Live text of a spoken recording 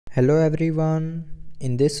Hello everyone,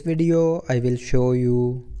 in this video I will show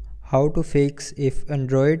you how to fix if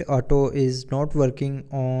Android Auto is not working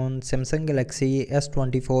on Samsung Galaxy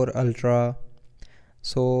S24 Ultra.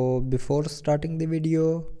 So before starting the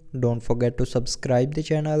video, don't forget to subscribe the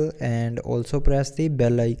channel and also press the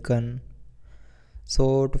bell icon.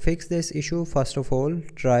 So to fix this issue, first of all,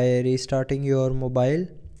 try restarting your mobile.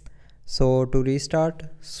 So to restart,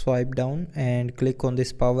 swipe down and click on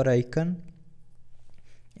this power icon,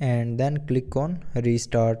 and then click on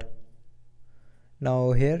restart.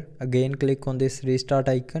 Now here again click on this restart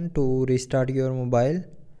icon to restart your mobile,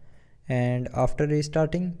 and after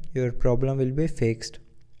restarting your problem will be fixed.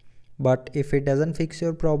 But if it doesn't fix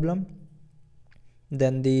your problem,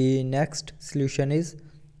 then the next solution is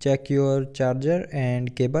check your charger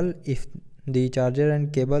and cable. If the charger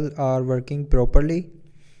and cable are working properly,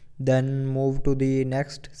 then move to the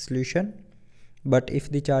next solution. But if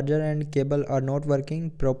the charger and cable are not working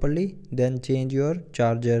properly, then change your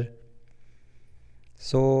charger.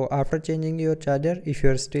 So after changing your charger, if you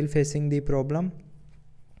are still facing the problem,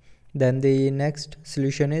 then the next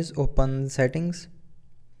solution is open settings,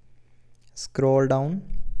 scroll down,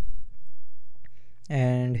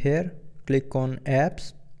 and here click on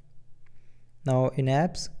apps. Now in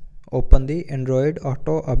apps, open the Android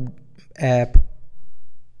Auto app.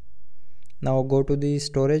 Now go to the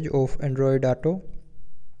storage of Android Auto,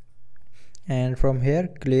 and from here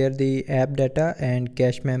clear the app data and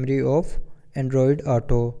cache memory of Android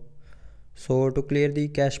Auto. So to clear the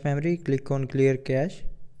cache memory, click on clear cache,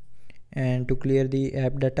 and to clear the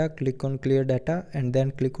app data, click on clear data and then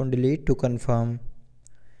click on delete to confirm.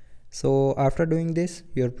 So after doing this,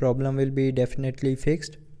 your problem will be definitely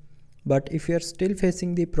fixed. But if you are still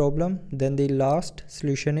facing the problem, then the last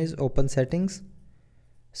solution is open settings,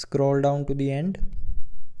 scroll down to the end,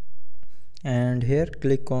 and here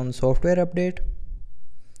click on software update,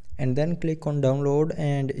 and then click on download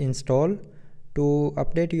and install to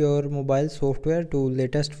update your mobile software to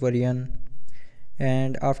latest version.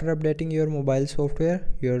 And after updating your mobile software,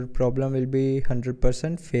 your problem will be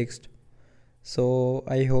 100% fixed. So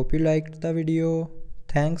I hope you liked the video.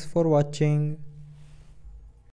 Thanks for watching.